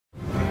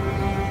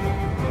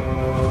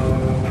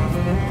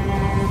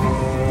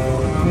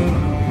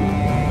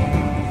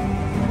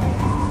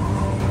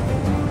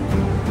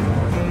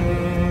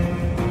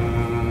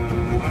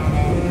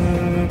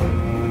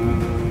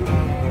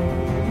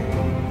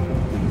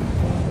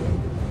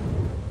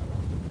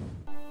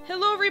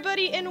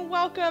everybody, and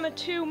welcome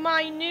to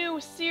my new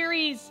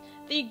series,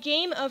 The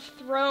Game of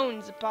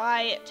Thrones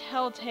by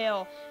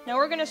Telltale. Now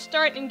we're going to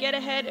start and get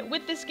ahead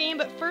with this game,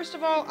 but first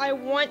of all, I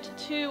want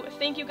to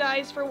thank you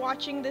guys for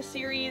watching this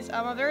series.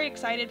 I'm very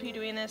excited to be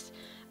doing this.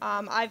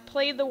 I've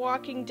played The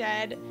Walking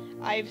Dead,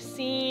 I've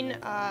seen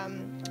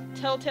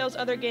Telltale's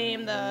other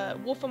game, The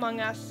Wolf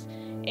Among Us,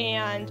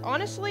 and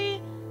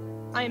honestly,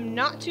 I'm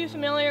not too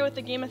familiar with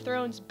the Game of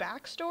Thrones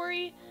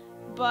backstory,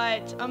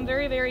 but I'm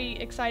very, very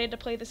excited to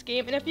play this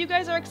game. And if you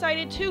guys are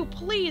excited too,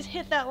 please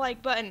hit that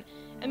like button.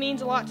 It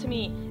means a lot to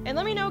me. And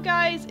let me know,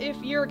 guys, if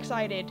you're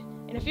excited.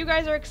 And if you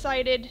guys are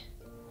excited,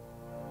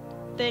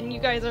 then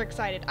you guys are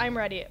excited. I'm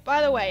ready.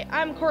 By the way,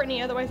 I'm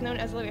Courtney, otherwise known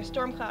as Olivia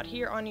Stormcloud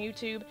here on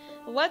YouTube.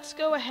 Let's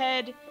go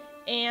ahead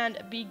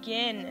and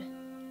begin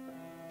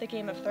The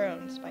Game of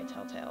Thrones by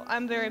Telltale.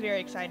 I'm very, very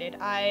excited.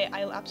 I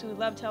absolutely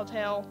love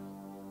Telltale.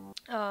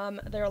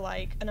 They're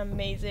like an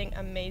amazing,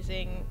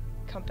 amazing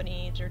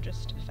company. They're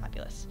just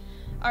fabulous.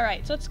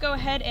 Alright, so let's go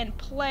ahead and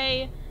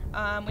play.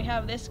 We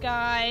have this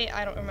guy.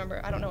 I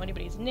don't know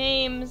anybody's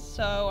names,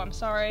 so I'm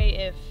sorry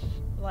if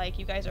like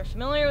you guys are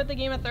familiar with the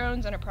Game of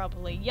Thrones and are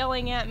probably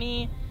yelling at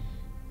me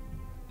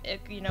if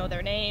you know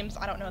their names.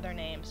 I don't know their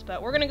names,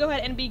 but we're gonna go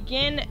ahead and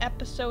begin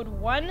episode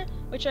 1,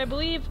 which I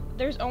believe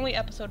there's only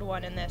episode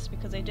 1 in this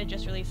because they did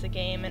just release the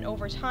game, and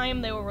over time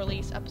they will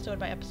release episode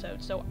by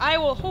episode. So I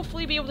will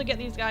hopefully be able to get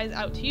these guys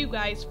out to you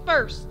guys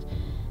first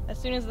as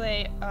soon as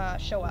they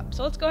show up.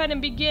 So let's go ahead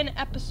and begin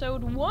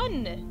episode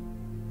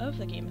 1 of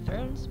The Game of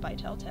Thrones by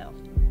Telltale.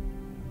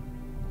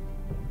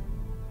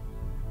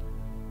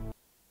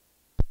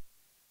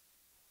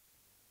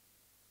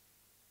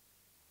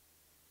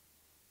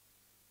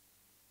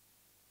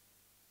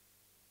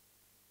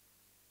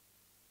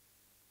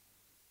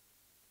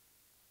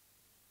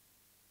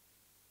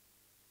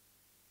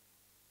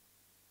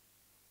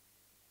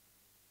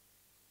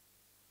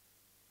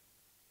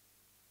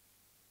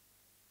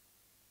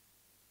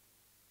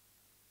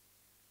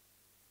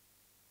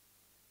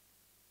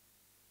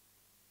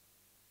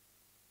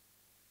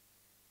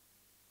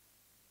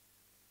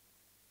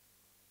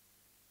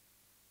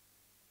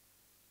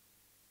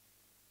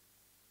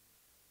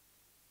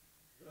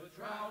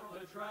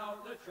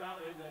 The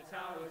trout in the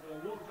tower,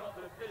 the wolf got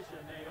the fish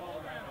and they all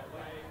ran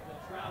away. The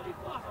trout he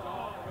fluffed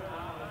off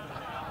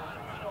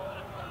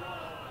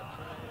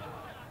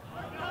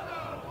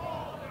another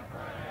wall of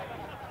prey.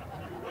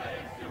 2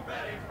 weddings, 2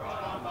 beddings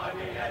brought on by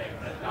beheadings,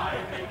 the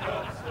night they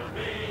cooks for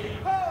me.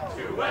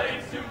 2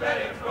 weddings, 2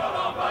 beddings brought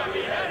on by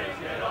beheadings,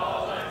 yet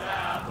all is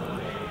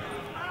happily.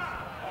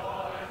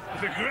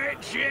 The great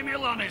Jaime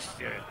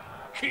Lannister,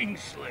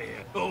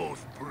 Kingslayer,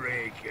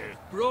 Oathbreaker,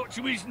 brought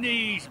to his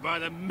knees by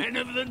the men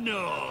of the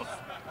North.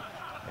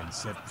 And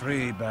set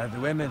free by the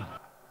women.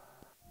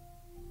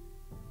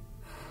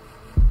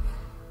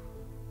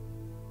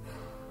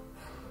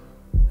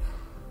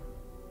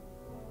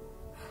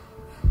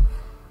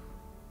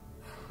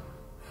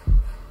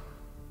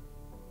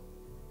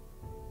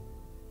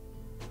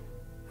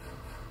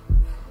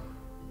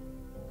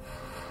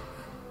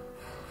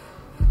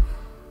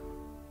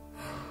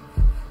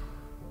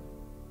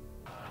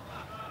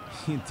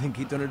 You'd think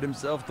he'd done it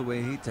himself the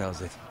way he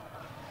tells it.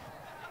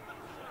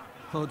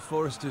 Lord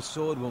Forrester's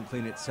sword won't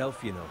clean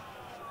itself, you know.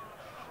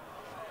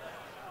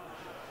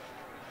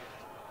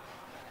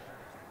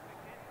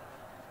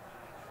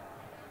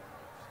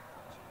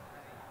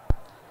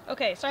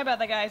 Okay, sorry about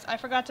that, guys. I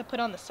forgot to put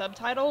on the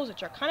subtitles,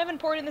 which are kind of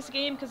important in this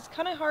game because it's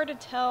kind of hard to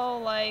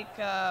tell, like,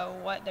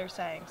 what they're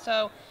saying.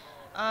 So,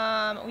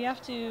 we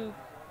have to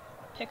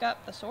pick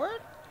up the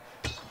sword?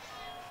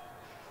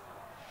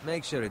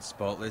 Make sure it's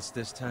spotless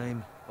this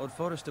time. Lord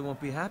Forrester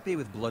won't be happy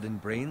with blood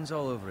and brains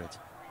all over it.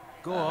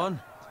 Go on.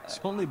 It's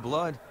only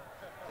blood.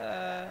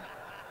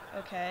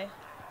 Okay.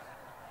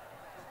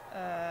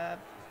 Oh,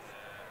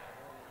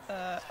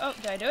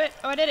 did I do it?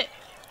 Oh, I did it!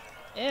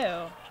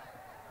 Ew.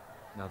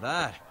 Now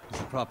that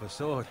is a proper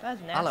sword. That's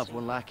nasty. I'll have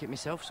one like it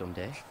myself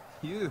someday.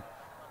 You'll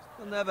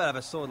never have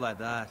a sword like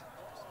that.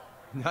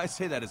 I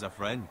say that as a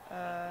friend.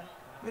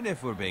 And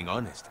if we're being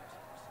honest,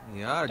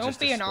 you are Don't just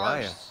be a an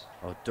squire. arse.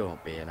 Oh,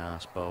 don't be an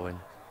arse, Bowen.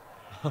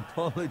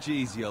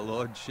 Apologies, your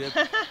lordship.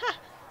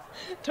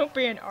 Don't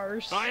be an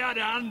arse. I had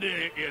a hand in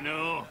it, you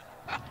know.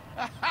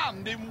 A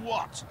hand in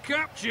what?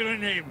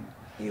 Capturing him.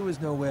 He was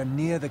nowhere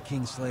near the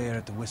Kingslayer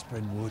at the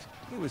Whispering Wood.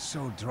 He was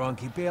so drunk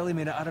he barely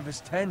made it out of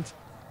his tent.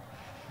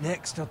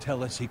 Next, he'll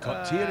tell us he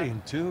caught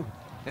Tyrion too.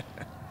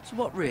 So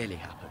what really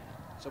happened?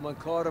 Someone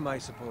caught him, I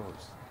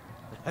suppose.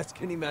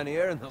 Ask any man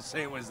here and they'll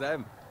say it was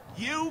them.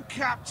 You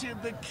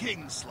captured the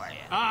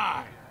Kingslayer.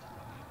 Aye.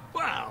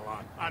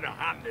 Well, I had a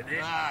hand in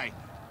it. Aye.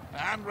 A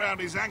hand round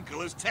his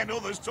ankle as 10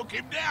 others took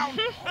him down.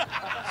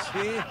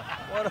 See?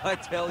 What did I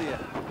tell you?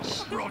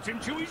 Brought him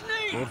to his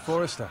knees. Lord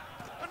Forrester.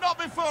 But not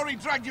before he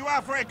dragged you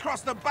halfway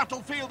across the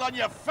battlefield on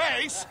your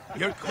face.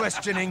 You're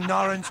questioning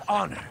Norrin's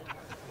honor.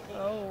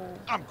 Oh.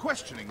 I'm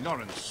questioning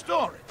Norrin's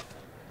story.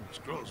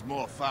 Which grows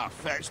more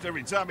far-fetched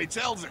every time he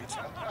tells it.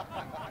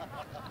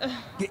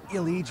 Get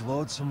your liege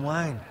lord some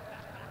wine.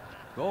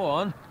 Go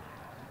on.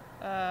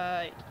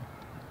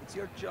 It's It's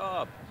your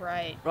job.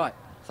 Right. Right,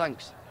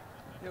 thanks.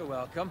 You're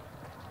welcome.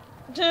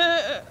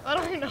 I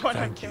don't even know what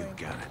I'm Thank you, doing.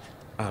 Garrett.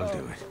 I'll Oh.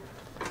 do it.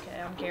 Okay,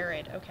 I'm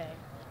Garrett. Okay.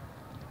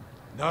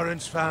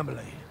 Norrin's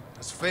family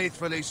has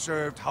faithfully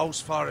served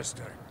House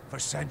Forrester for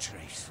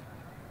centuries.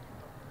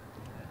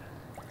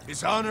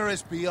 His honor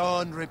is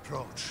beyond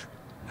reproach.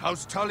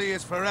 House Tully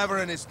is forever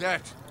in his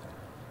debt.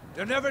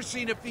 They've never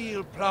seen a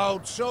field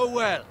plowed so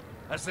well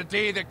as the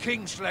day the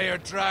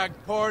Kingslayer dragged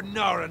poor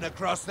Norrin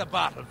across the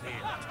battlefield.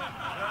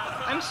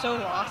 I'm so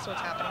lost what's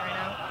happening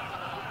right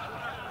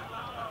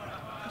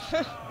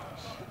now.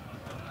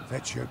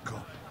 Fetch your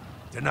cup.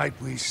 Tonight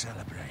we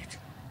celebrate.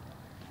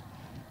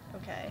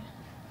 Okay.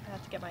 I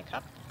have to get my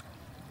cup.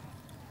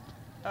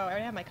 Oh, I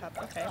already have my cup.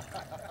 Okay.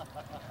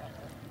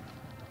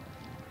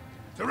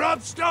 To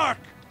Robb Stark,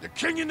 the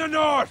King in the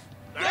North!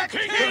 The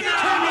King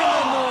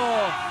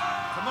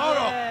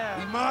Tomorrow, Yeah.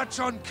 we march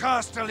on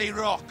Casterly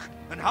Rock,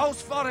 and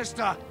House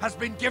Forrester has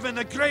been given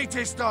the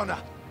greatest honor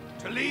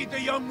to lead the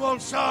Young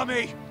Wolf's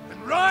army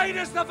and ride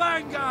as the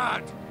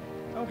vanguard.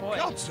 Oh boy.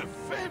 Gods have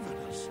favored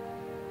us.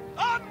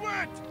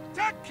 Onward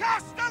to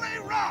Casterly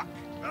Rock!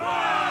 To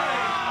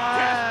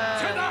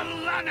the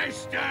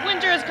Lannister!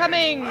 Winter is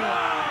coming!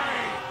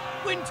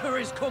 Winter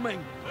is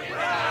coming!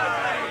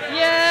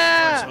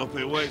 Yeah! Hope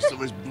he waits till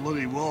this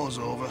bloody war's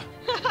over.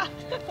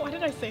 Why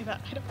did I say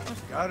that? I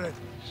don't Got it.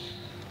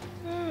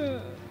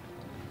 know.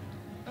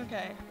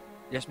 Okay.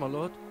 Yes, my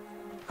lord?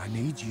 I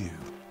need you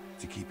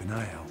to keep an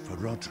eye out for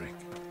Roderick.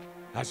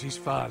 As his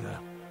father,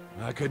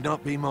 I could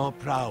not be more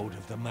proud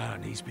of the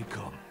man he's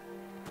become.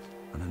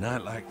 On a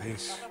night like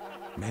this,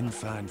 men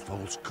find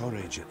false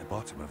courage at the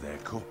bottom of their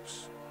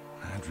cups.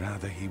 I'd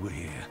rather he were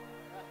here.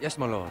 Yes,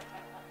 my lord.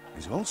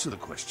 There's also the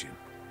question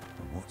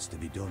of what's to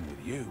be done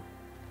with you.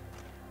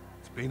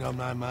 It's been on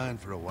my mind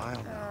for a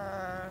while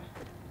now.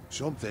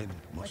 Something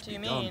What must do be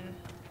you done. mean?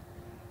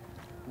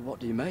 What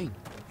do you mean?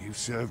 You've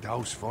served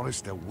House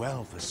Forrester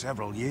well for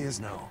several years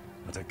now,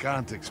 but I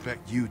can't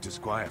expect you to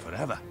squire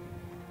forever.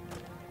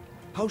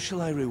 How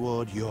shall I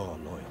reward your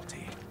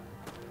loyalty?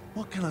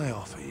 What can I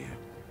offer you?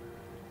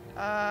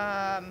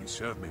 You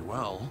serve me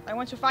well. I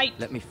want to fight.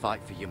 Let me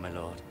fight for you, my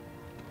lord.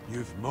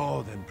 You've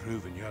more than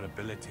proven your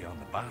ability on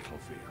the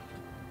battlefield.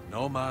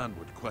 No man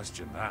would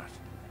question that.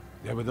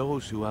 There were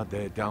those who had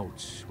their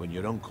doubts when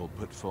your uncle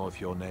put forth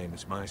your name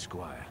as my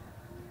squire.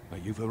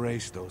 But you've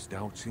erased those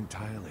doubts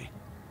entirely.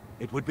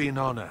 It would be an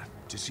honor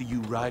to see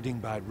you riding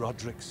by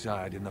Roderick's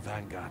side in the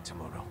vanguard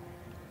tomorrow.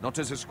 Not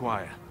as a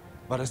squire,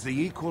 but as the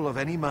equal of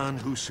any man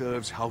who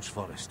serves House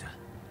Forrester.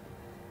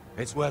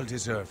 It's well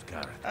deserved,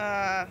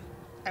 Garrett.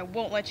 I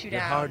won't let you Your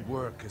down. hard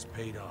work has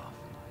paid off.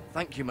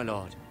 Thank you, my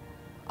lord.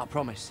 I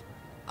promise.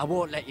 I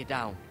won't let you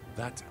down.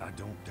 That I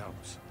don't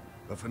doubt.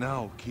 But for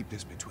now, keep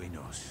this between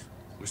us.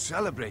 We're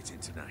celebrating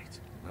tonight.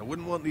 I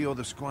wouldn't want the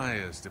other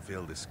squires to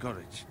feel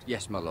discouraged.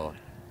 Yes, my lord.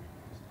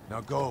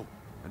 Now go,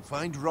 and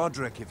find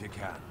Roderick if you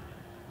can.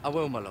 I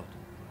will, my lord.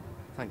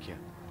 Thank you.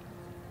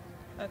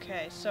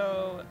 Okay,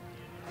 so...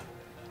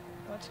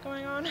 What's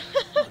going on?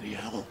 Bloody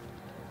hell.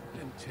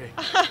 Empty.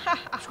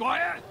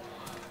 Squire,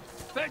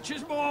 fetch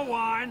us more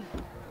wine.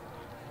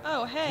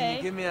 Oh, Can hey.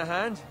 you give me a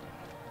hand?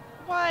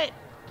 What?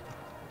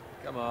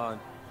 Come on.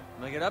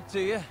 Make it up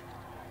to you.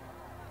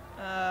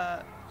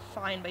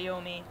 Fine,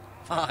 Bayomi.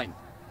 Fine,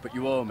 but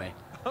you owe me.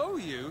 Oh,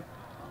 you?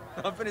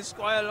 I've been a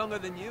squire longer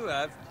than you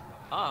have.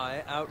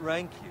 I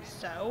outrank you.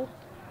 So?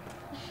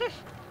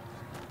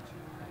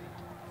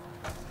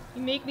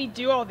 You make me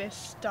do all this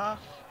stuff.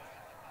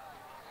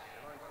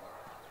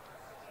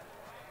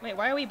 Wait,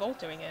 why are we both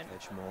doing it?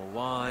 Fetch more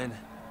wine,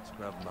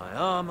 scrub my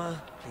armor,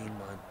 clean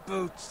my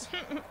boots.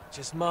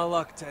 Just my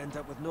luck to end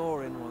up with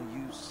Norrin while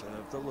you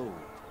serve the Lord.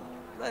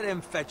 Let him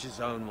fetch his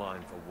own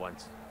wine for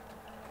once.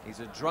 He's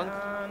a drunk,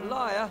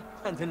 liar,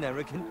 and an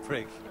arrogant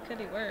prick. It could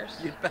be worse.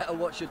 You'd better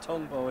watch your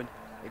tongue, Bowen.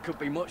 It could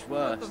be much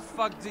What the worse.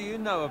 fuck do you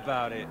know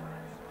about it?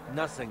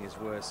 Nothing is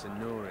worse than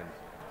Norrin.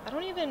 I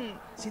don't even...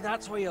 See,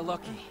 that's where you're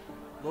lucky.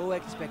 Low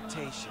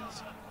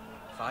expectations.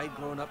 If I'd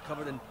grown up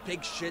covered in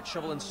pig shit,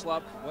 shovel and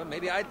slop, well,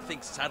 maybe I'd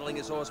think saddling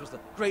his horse was the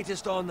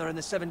greatest honor in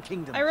the Seven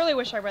Kingdoms. I really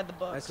wish I read the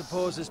books. I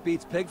suppose this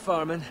beats pig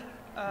farming,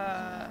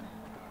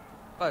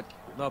 but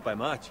not by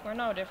much. We're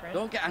no different.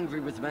 Don't get angry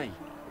with me.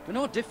 We're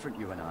no different,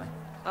 you and I.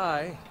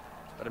 Aye,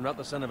 but I'm not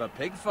the son of a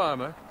pig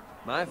farmer.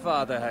 My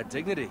father had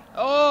dignity.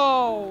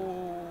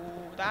 Oh,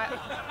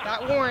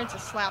 that warrants a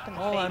slap in the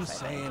All face. I'm I think.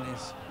 saying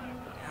is,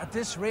 at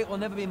this rate, we'll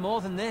never be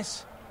more than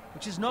this,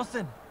 which is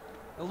nothing.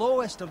 The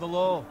lowest of the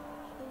low.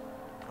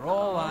 For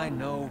all I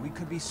know, we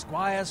could be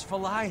squires for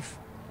life.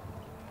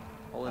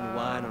 All in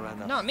wine around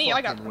the Not me,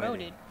 I got fucking wedding.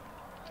 promoted.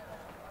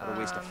 What a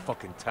waste of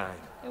fucking time.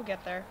 You'll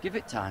get there. Give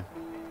it time.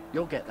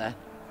 You'll get there.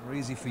 Or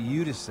easy for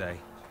you to say.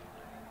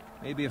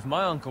 Maybe if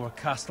my uncle were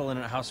castellan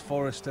at House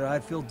Forrester,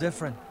 I'd feel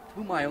different.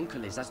 Who my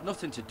uncle is has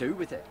nothing to do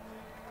with it.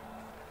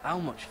 How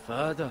much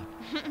further?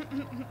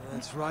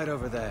 It's right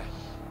over there.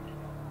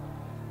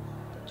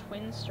 The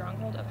twin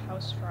stronghold of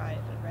House Fry,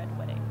 the Red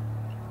Wedding.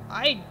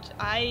 I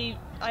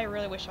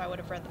really wish I would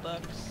have read the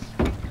books.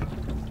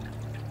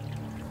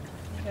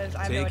 Because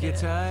I have no Take idea your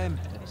time.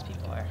 who these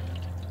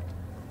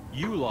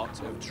You lot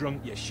have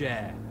drunk your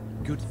share.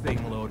 Good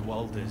thing Lord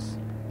Walder's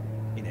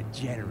in a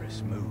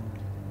generous mood.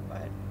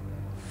 What?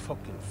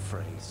 Fucking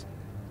phrase.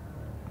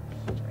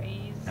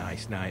 Phrase.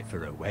 Nice night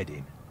for a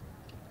wedding.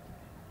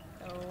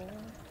 Oh.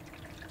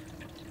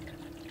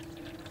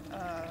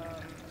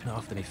 Not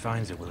often he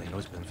finds a willing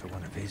husband for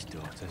one of his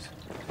daughters.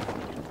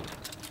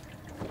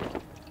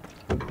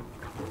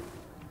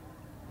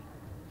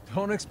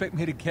 Don't expect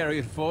me to carry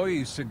it for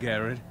you, Sir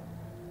Garrett.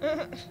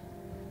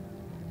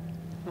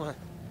 What?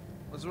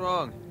 What's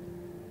wrong?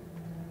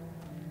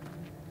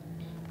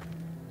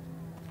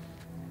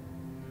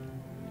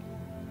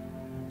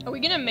 Are we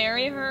gonna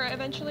marry her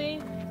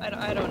eventually? I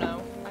don't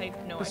know. I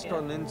have no What's idea.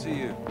 gotten into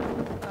you?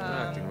 You're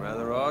acting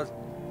rather odd.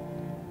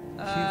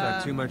 You've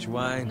had too much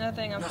wine.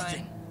 Nothing, I'm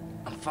Nothing.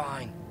 I'm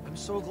fine. I'm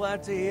so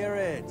glad to hear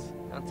it.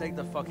 I'll take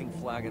the fucking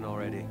flagon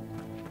already.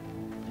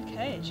 fine.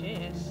 Okay,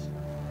 jeez.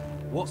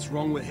 What's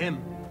wrong with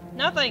him?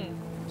 Nothing.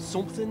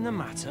 Something the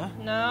matter?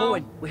 No.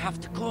 Owen, we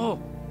have to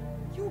go.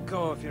 You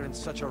go if you're in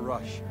such a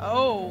rush.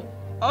 Oh.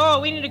 Oh,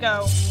 we need to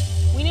go.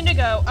 We need to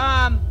go.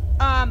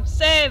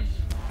 Save.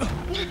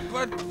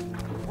 But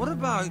what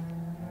about?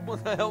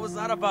 What the hell was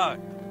that about?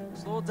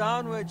 Slow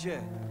down, would you?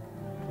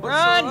 What's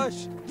Run! the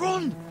rush?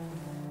 Run!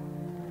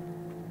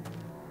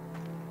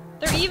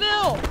 They're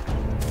evil.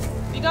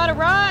 We gotta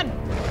run.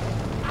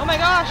 Oh my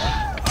gosh.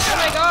 Oh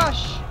my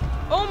gosh.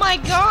 Oh my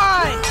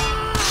god.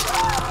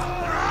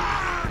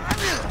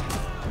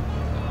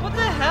 What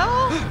the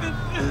hell?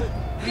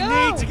 We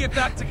Go. need to get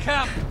back to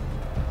camp.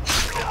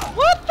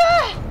 What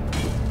the?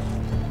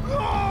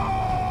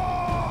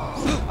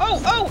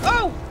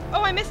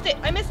 Oh, I missed it.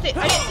 I missed it.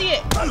 I didn't see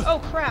it. Oh,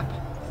 crap.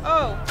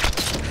 Oh,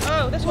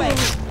 this way.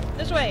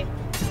 This way.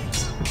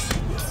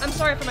 I'm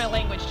sorry for my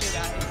language too,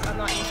 guys. I'm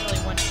not usually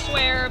one to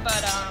swear,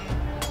 but,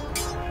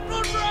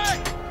 Run back!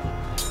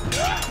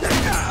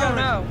 oh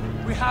no.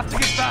 We have to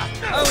get back.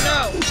 Oh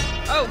no.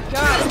 Oh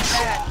god, it's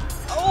bad.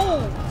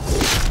 Oh.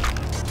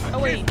 Oh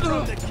wait.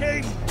 From the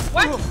king.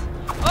 What?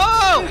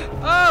 Oh.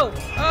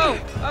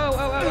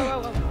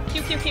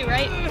 Q,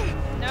 right?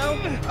 No?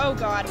 Oh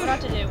god, what do I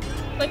have to do?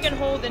 Click and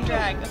hold and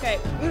drag. Okay.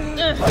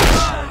 Ugh.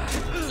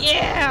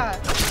 Yeah!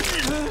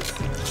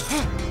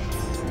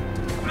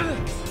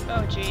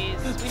 Oh jeez.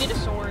 We need a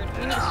sword.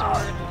 We need a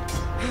sword.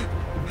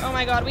 Oh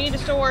my god, we need a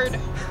sword.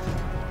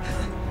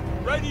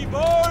 Ready,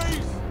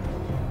 boys?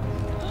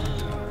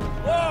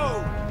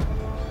 Whoa!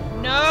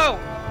 No!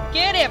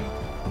 Get him!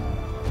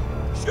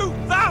 Shoot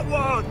that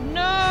one!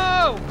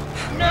 No!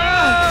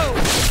 No!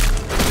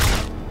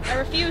 I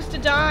refuse to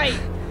die.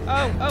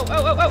 Oh.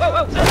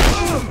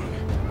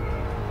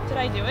 Did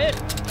I do it?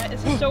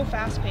 This is so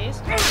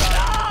fast-paced. Oh,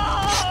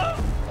 God.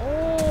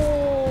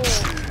 Oh.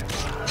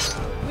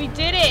 We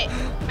did it,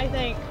 I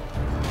think.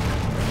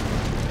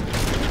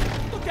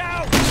 Look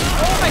out!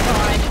 Oh my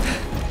god.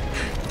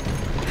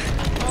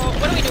 Oh,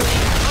 what are we doing?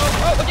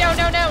 Oh,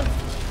 down.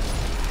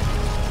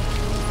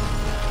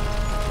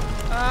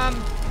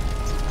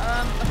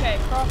 Okay,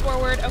 crawl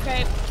forward.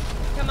 Okay,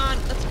 come on,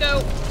 let's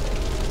go.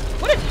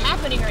 What is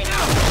happening right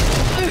now?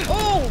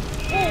 Oh,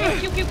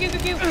 Q.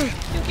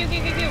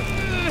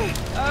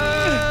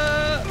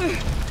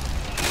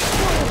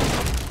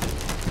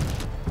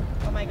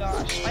 Oh my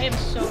gosh, I am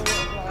so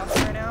lost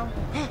right now.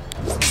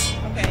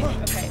 Okay.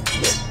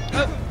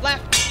 Oh,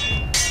 left.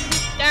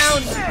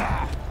 Down.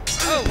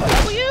 Oh,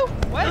 W?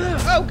 What?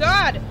 Oh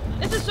god,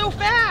 this is so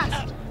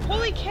fast.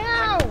 Holy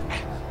cow.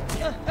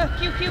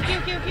 Q.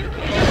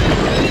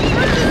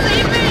 Horses,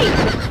 save me!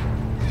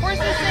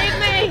 Horses, save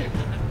me!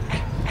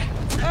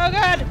 Oh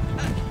god!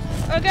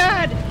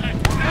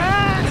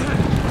 Ah!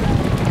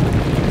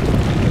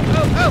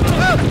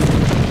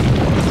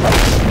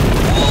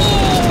 Oh!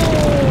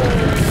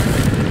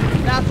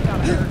 That's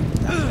gotta hurt.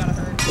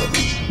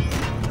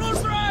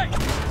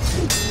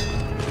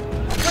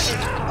 What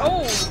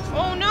is...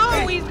 Oh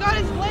no! He's got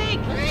his leg!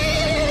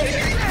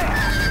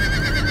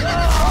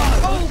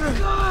 Oh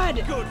god!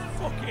 Good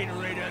fucking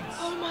riddance.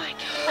 Oh my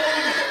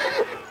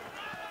god!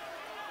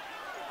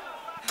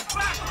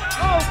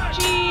 Oh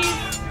jeez!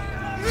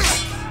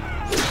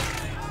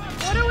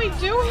 What are we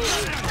doing?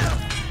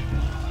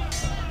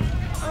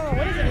 Oh,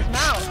 what is in his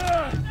mouth?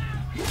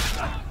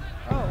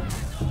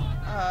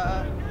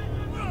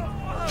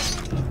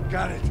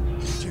 Garrett,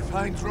 did you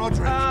find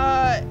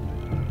Roderick?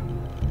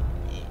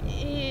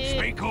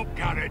 Speak up,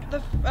 Garrett.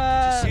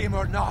 See him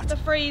or not? The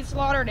Freys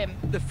slaughtered him.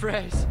 The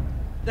Freys.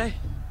 They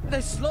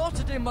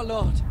slaughtered him, my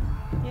lord.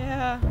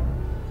 Yeah.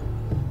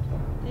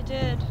 They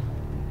did.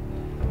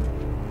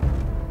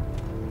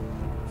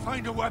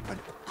 Find a weapon,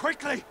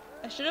 quickly!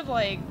 I should have,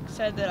 like,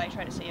 said that I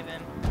tried to save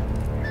him.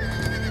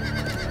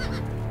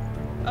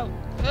 Oh,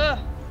 ugh.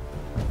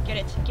 Get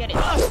it.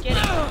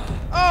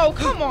 Oh,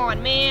 come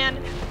on, man.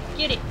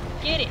 Get it.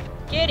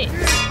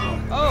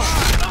 Oh.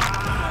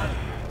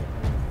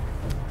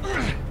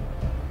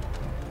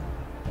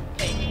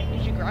 Okay,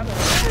 did you grab it?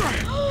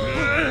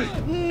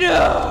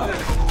 No!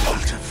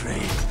 Walter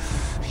Frey,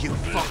 you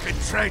fucking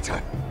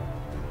traitor!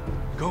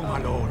 Go, my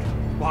lord,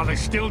 while there's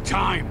still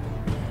time.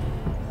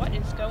 What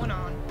is going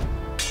on?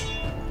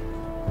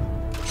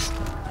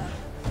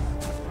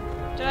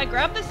 Did I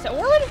grab the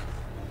sword?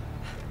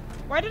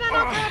 Why did I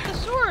not grab the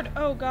sword?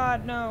 Oh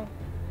god, no.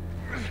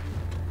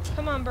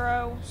 Come on,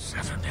 bro.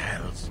 7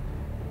 hells.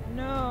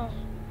 No.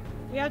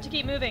 We have to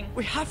keep moving.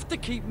 We have to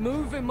keep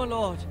moving, my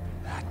lord.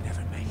 I'd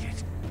never make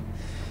it.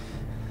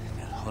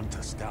 They'll hunt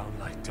us down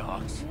like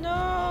dogs.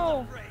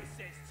 No.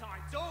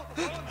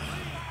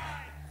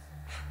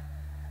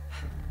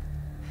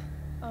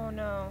 Oh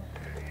no.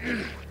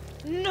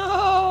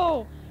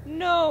 No!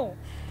 No!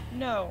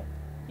 No.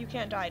 You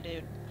can't die,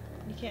 dude.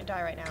 You can't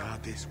die right now.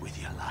 Guard this with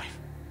your life.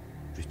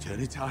 Return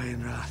it to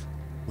Ironrath,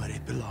 where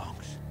it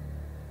belongs.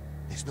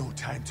 There's no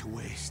time to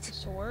waste.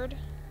 Sword?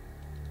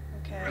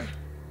 Okay.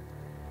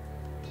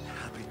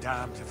 I'll be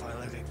damned if I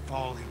let it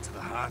fall into the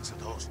hands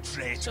of those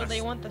traitors. So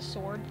they want the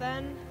sword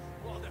then?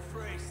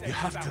 You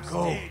have to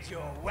go.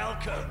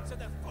 Welcome to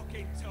the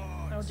fucking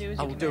torch. I'll do as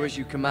you I will do as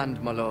you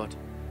command, my lord.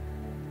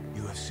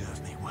 You have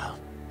served me well.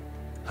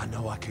 I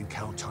know I can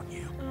count on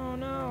you. Oh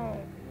no.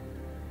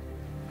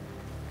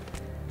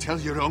 Tell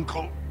your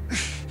uncle.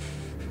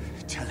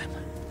 Tell him.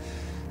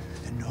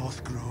 The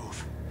North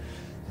Grove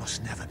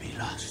must never be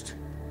lost.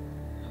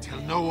 Tell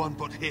no one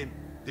but him.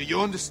 Do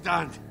you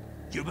understand?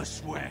 You must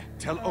swear.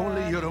 Tell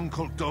only your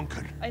Uncle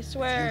Duncan. I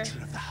swear. The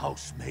future of the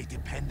house may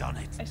depend on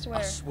it. I swear.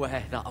 I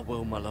swear that I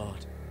will, my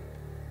lord.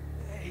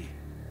 Hey,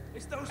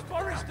 it's those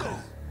foresters.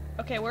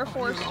 Okay, we're Your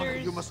Honor,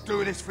 foresters. you must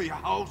do this for your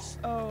house.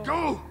 Oh.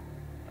 Go!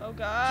 Oh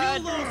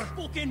god. those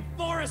fucking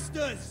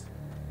foresters.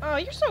 Oh,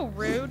 you're so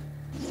rude.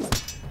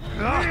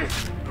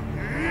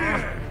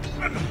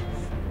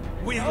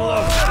 We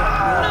love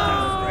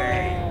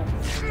No!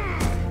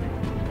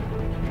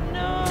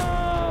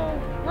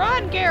 No!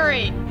 Run,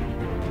 Gary!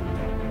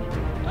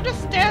 Don't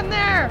just stand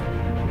there!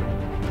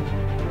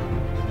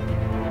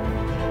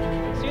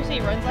 Seriously,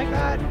 he runs like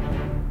that?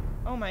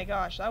 Oh my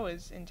gosh, that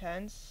was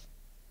intense.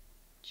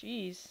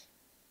 Jeez.